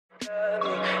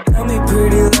Tell me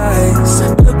pretty lies,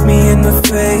 look me in the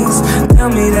face. Tell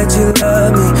me that you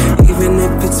love me, even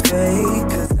if it's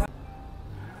fake.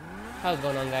 How's it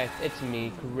going on, guys? It's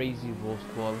me, Crazy Wolf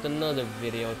Squad, with another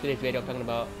video. Today's video I'm talking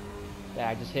about that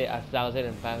I just hit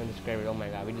 1,500 subscribers. Oh my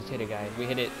god, we just hit it, guys. We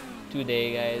hit it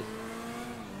today, guys.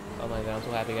 Oh my god, I'm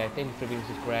so happy, guys. Thank you for being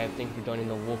subscribed. Thank you for joining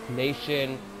the Wolf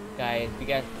Nation, guys. If you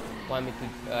guys want me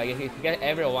to, if you guys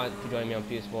ever want to join me on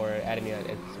PS4, add me.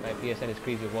 It's my PSN is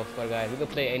Crazy Wolf Squad, guys. We can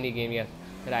play any game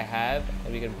that I have,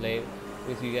 and we can play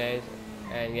with you guys.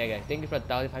 And yeah, guys, thank you for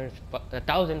 1,500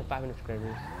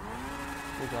 subscribers.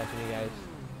 Thanks for watching, you guys.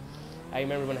 I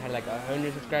remember when I had like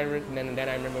 100 subscribers, and then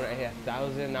I remember when I hit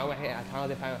 1,000. Now I hit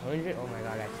 1,500. Oh my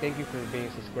god, guys! Thank you for being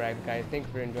subscribed, guys. Thank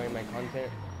you for enjoying my content.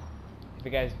 If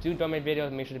you guys do enjoy my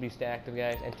videos, make sure to be stay active,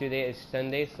 guys. And today is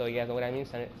Sunday, so you guys know what I mean.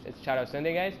 It's shout out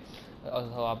Sunday, guys.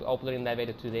 Also, I'll be uploading that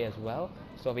video today as well.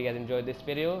 So if you guys enjoyed this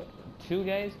video too,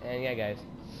 guys, and yeah, guys,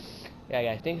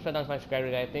 thank you for 1,000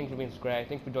 subscribers, guys. Thank you for being subscribed.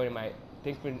 Thank you for joining my.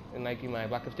 Thanks for liking my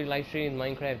Black Ops 3 live streams,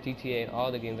 Minecraft, GTA, and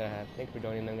all the games that I have. Thanks for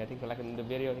joining them, guys. Thanks for liking the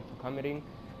video. Thanks for commenting.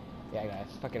 Yeah, guys,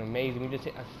 it's fucking amazing. We just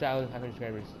hit 1,500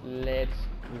 subscribers. Let's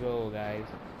go, guys.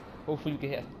 Hopefully, we can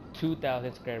hit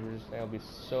 2,000 subscribers. That'll be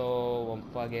so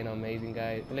fucking amazing,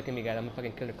 guys. Look at me, guys. I'm a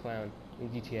fucking killer clown in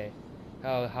GTA.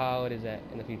 How is that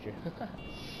in the future?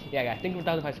 Yeah, guys. Thank you for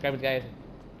 1,005 subscribers, guys.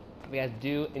 If you guys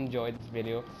do enjoy this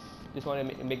video, just want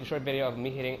to make a short video of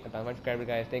me hitting 1,000 subscribers,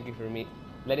 guys. Thank you for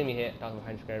letting me hit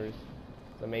 1,500 subscribers.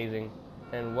 It's amazing.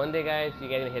 And one day, guys, you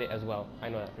guys are gonna hit it as well. I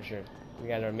know that for sure. You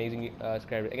guys are amazing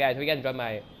subscribers. Guys, we guys drive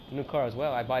my new car as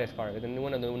well. I bought this car. It's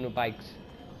one of the new bikes.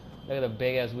 Look at the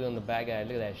big ass wheel in the back, guys.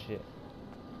 Look at that shit.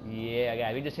 Yeah,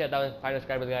 guys. We just hit 1,500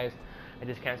 subscribers, guys. I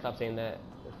just can't stop saying that.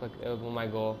 It was my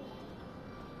goal.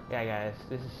 Yeah, guys.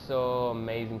 This is so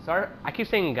amazing. Sorry, I keep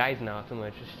saying guys now too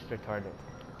much. It's just retarded.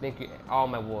 Thank you, all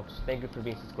my wolves. Thank you for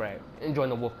being subscribed. Enjoy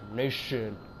the Wolf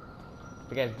Nation. If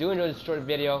you guys do enjoy this short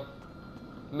video,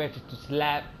 make sure to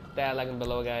slap that like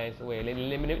below, guys. Wait, let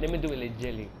me do it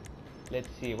legitly. Let's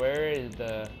see, where is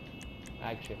the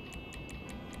action?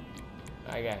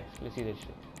 Alright, guys, let's see this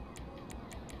shit.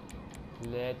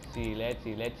 Let's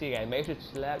see, guys. Make sure to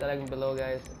slap that like below,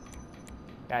 guys.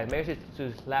 Guys, make sure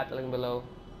to slap the link below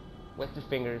with your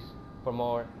fingers for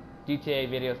more GTA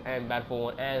videos and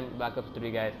Battlefield 1 and Black Ops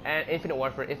 3, guys, and Infinite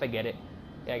Warfare if I get it.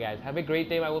 Yeah, guys, have a great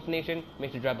day, my Wolf Nation.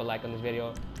 Make sure to drop a like on this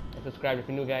video and subscribe if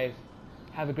you're new, guys.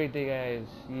 Have a great day, guys.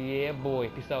 Yeah, boy.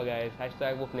 Peace out, guys.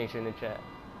 Hashtag Wolf Nation in the chat,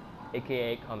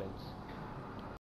 aka comments.